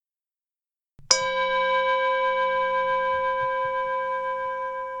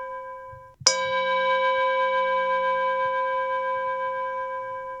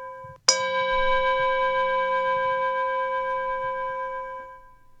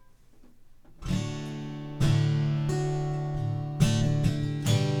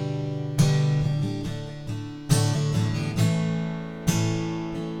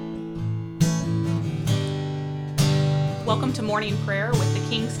Welcome to morning prayer with the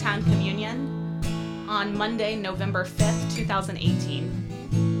Kingstown Communion on Monday, November 5th,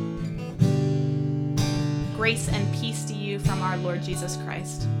 2018. Grace and peace to you from our Lord Jesus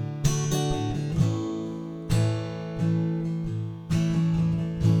Christ.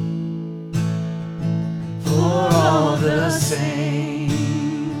 For all the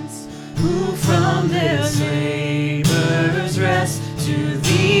saints who from their labors rest to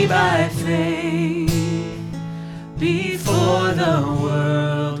thee by faith, before the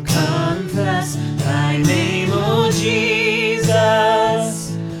world confess thy name, O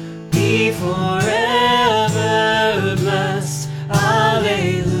Jesus, be forever blessed.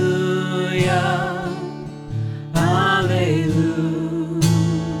 Alleluia, alleluia.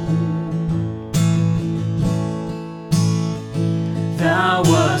 Thou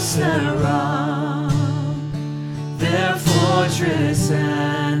wast their rock, their fortress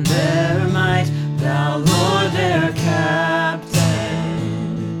and their might, thou Lord their captain,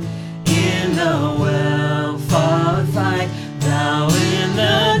 in the well-fought fight, thou in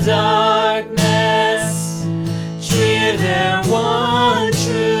the darkness, cheer their one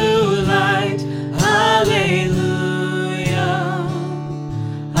true light. Alleluia,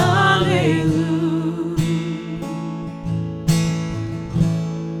 alleluia.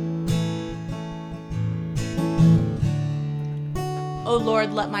 O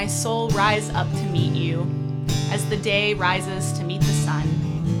Lord, let my soul rise up to meet you, as the day rises to meet the sun.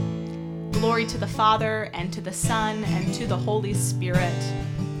 Glory to the Father, and to the Son, and to the Holy Spirit,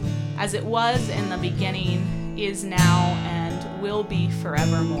 as it was in the beginning, is now, and will be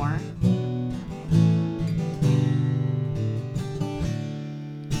forevermore.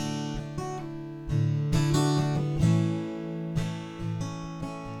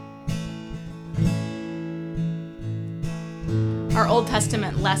 Our Old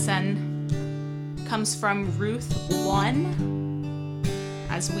Testament lesson comes from Ruth 1.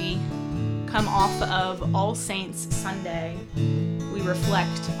 As we come off of All Saints Sunday, we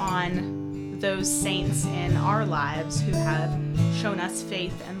reflect on those saints in our lives who have shown us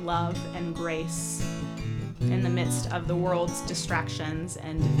faith and love and grace in the midst of the world's distractions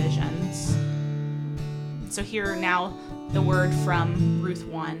and divisions. So hear now the word from Ruth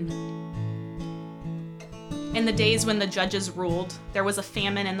 1. In the days when the judges ruled, there was a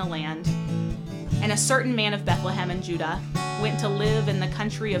famine in the land, and a certain man of Bethlehem in Judah went to live in the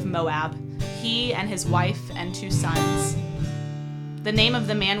country of Moab, he and his wife and 2 sons. The name of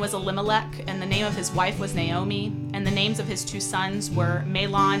the man was Elimelech, and the name of his wife was Naomi, and the names of his 2 sons were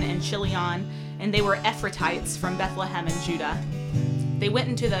Mahlon and Chilion, and they were Ephrathites from Bethlehem in Judah. They went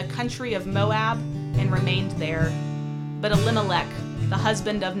into the country of Moab and remained there. But Elimelech, the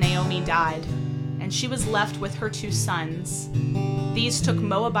husband of Naomi, died, and she was left with her 2 sons. These took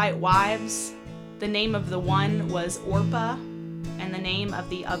Moabite wives. The name of the one was Orpah, and the name of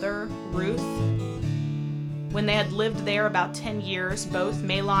the other Ruth. When they had lived there about 10 years, both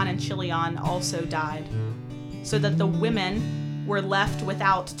Mahlon and Chilion also died, so that the women were left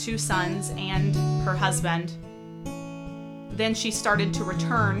without 2 sons and her husband. Then she started to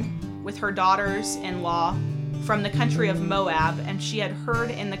return with her daughters-in-law from the country of Moab, and she had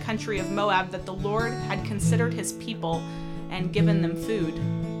heard in the country of Moab that the Lord had considered his people and given them food.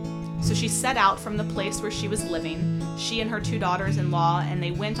 So she set out from the place where she was living, she and her 2 daughters-in-law, and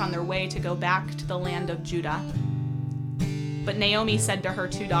they went on their way to go back to the land of Judah. But Naomi said to her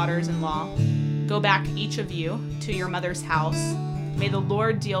 2 daughters-in-law, "Go back, each of you, to your mother's house. May the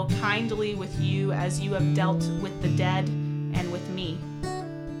Lord deal kindly with you as you have dealt with the dead and with me.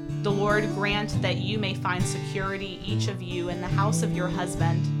 The Lord grant that you may find security, each of you, in the house of your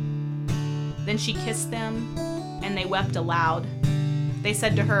husband." Then she kissed them, and they wept aloud. They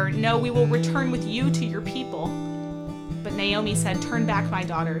said to her, "No, we will return with you to your people." But Naomi said, "Turn back, my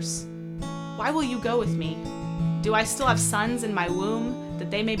daughters. Why will you go with me? Do I still have sons in my womb,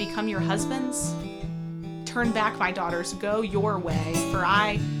 that they may become your husbands? Turn back, my daughters, go your way, for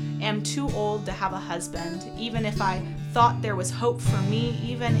I am too old to have a husband. Even if I thought there was hope for me,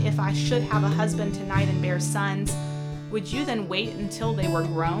 even if I should have a husband tonight and bear sons, would you then wait until they were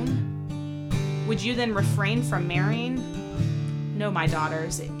grown? Would you then refrain from marrying? No, my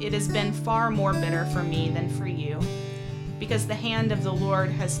daughters, it has been far more bitter for me than for you, because the hand of the Lord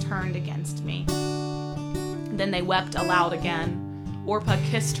has turned against me." Then they wept aloud again. Orpah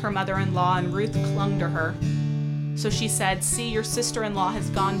kissed her mother-in-law, and Ruth clung to her. So she said, "See, your sister-in-law has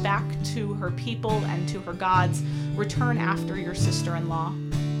gone back to her people and to her gods. Return after your sister-in-law."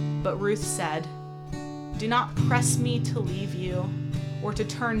 But Ruth said, "Do not press me to leave you, or to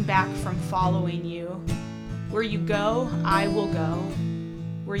turn back from following you. Where you go, I will go.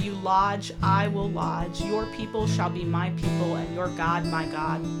 Where you lodge, I will lodge. Your people shall be my people, and your God my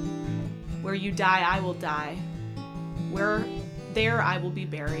God. Where you die, I will die. There I will be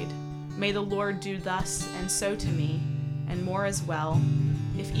buried. May the Lord do thus and so to me, and more as well,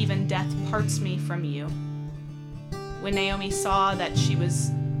 if even death parts me from you. When Naomi saw that she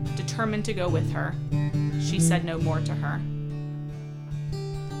was determined to go with her, she said no more to her.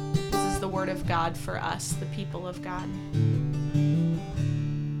 This is the word of God for us, the people of God.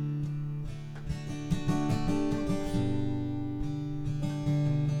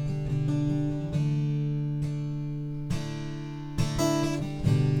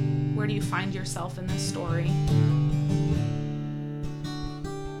 Where do you find yourself in this story?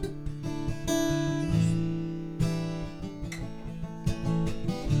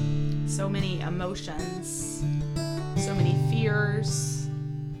 So many emotions, so many fears,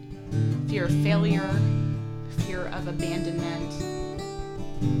 fear of failure, fear of abandonment.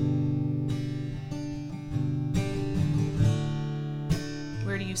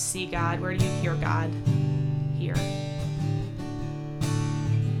 Where do you see God? Where do you hear God? Here.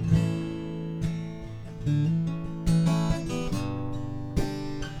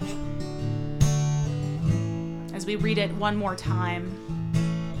 As we read it one more time,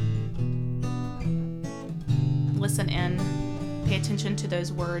 listen in, pay attention to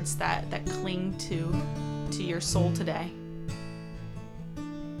those words that cling to your soul today.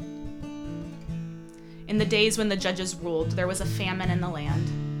 In the days when the judges ruled, there was a famine in the land,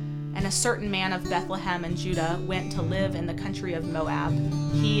 and a certain man of Bethlehem in Judah went to live in the country of Moab,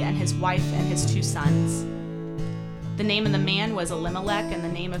 he and his wife and his 2 sons. The name of the man was Elimelech, and the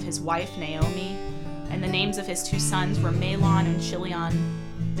name of his wife Naomi, and the names of his 2 sons were Mahlon and Chilion.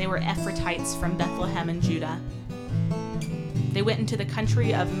 They were Ephrathites from Bethlehem in Judah. They went into the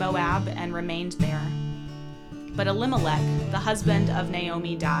country of Moab and remained there. But Elimelech, the husband of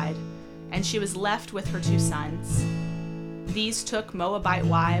Naomi, died, and she was left with her 2 sons. These took Moabite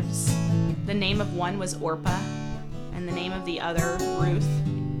wives. The name of one was Orpah, and the name of the other Ruth.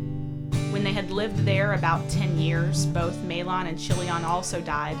 When they had lived there about 10 years, both Mahlon and Chilion also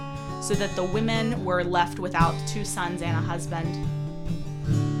died, so that the women were left without 2 sons and a husband.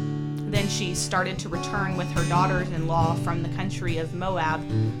 Then she started to return with her daughters-in-law from the country of Moab,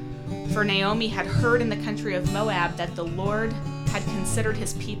 for Naomi had heard in the country of Moab that the Lord had considered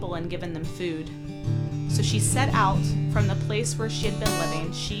his people and given them food. So she set out from the place where she had been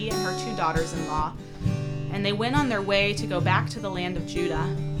living, she and her 2 daughters-in-law, and they went on their way to go back to the land of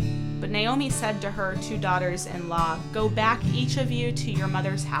Judah. But Naomi said to her 2 daughters-in-law, "Go back, each of you, to your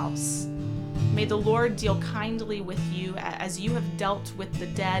mother's house. May the Lord deal kindly with you as you have dealt with the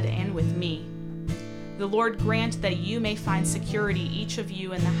dead and with me. The Lord grant that you may find security, each of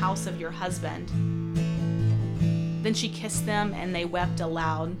you, in the house of your husband." Then she kissed them, and they wept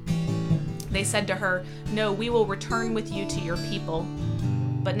aloud. They said to her, "No, we will return with you to your people."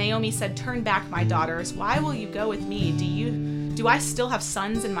 But Naomi said, "Turn back, my daughters. Why will you go with me? Do I still have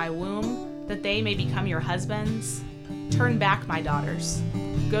sons in my womb, that they may become your husbands? Turn back, my daughters.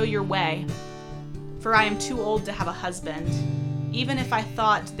 Go your way, for I am too old to have a husband. Even if I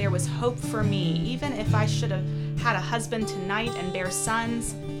thought there was hope for me, even if I should have had a husband tonight and bear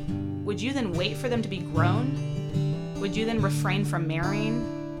sons, would you then wait for them to be grown? Would you then refrain from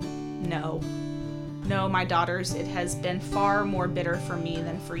marrying? No, my daughters, it has been far more bitter for me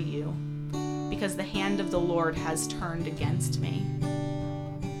than for you, because the hand of the Lord has turned against me."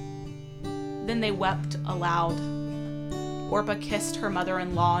 Then they wept aloud. Orpah kissed her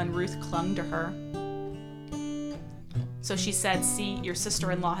mother-in-law, and Ruth clung to her. So she said, "See, your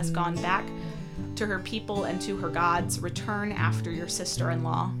sister-in-law has gone back to her people and to her gods. Return after your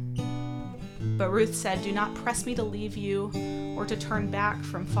sister-in-law." But Ruth said, "Do not press me to leave you or to turn back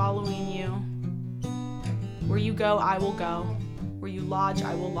from following you. Where you go, I will go. Where you lodge,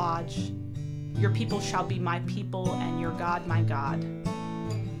 I will lodge. Your people shall be my people, and your God my God.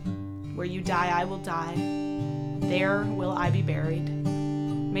 Where you die, I will die. There will I be buried.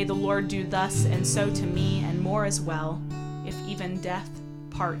 May the Lord do thus and so to me, and more as well, if even death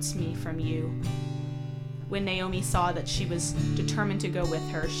parts me from you." When Naomi saw that she was determined to go with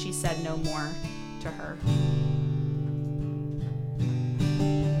her, she said no more to her.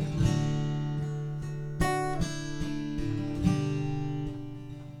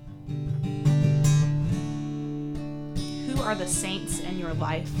 Who are the saints in your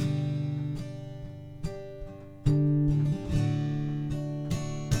life?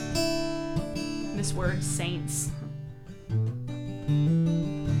 This word saints,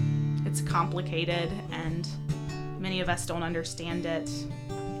 it's complicated and many of us don't understand it.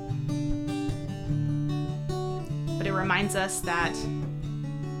 But it reminds us that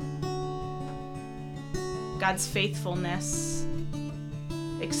God's faithfulness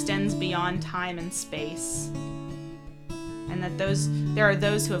extends beyond time and space, and that there are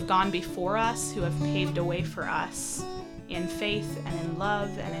those who have gone before us, who have paved a way for us in faith and in love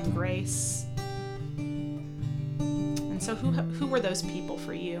and in grace. And so who were those people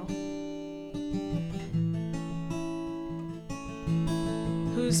for you?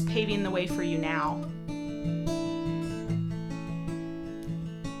 Who's paving the way for you now?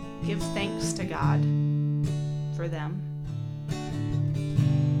 Give thanks to God for them.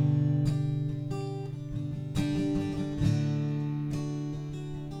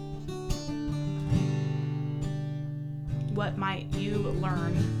 What might you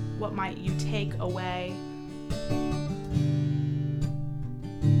learn? What might you take away?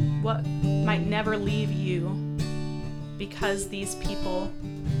 What might never leave you because these people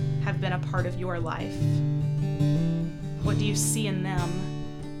have been a part of your life? What do you see in them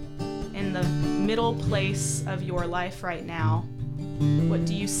in the middle place of your life right now? What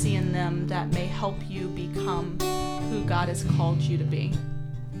do you see in them that may help you become who God has called you to be?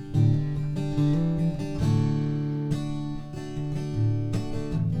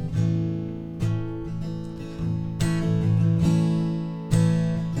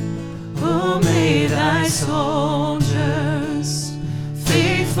 May thy soldiers,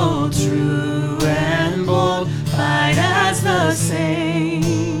 faithful, true, and bold, fight as the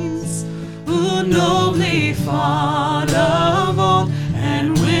saints who nobly fought of old,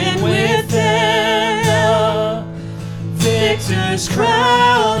 and win within the victor's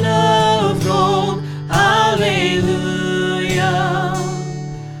crown of gold. Alleluia,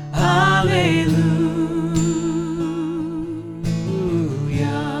 alleluia.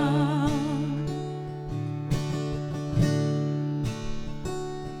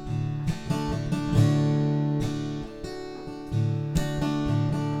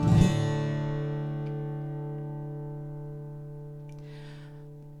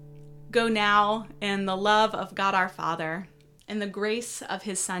 Go now in the love of God our Father, in the grace of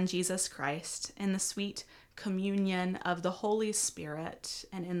his Son Jesus Christ, in the sweet communion of the Holy Spirit,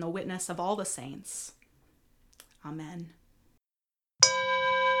 and in the witness of all the saints. Amen.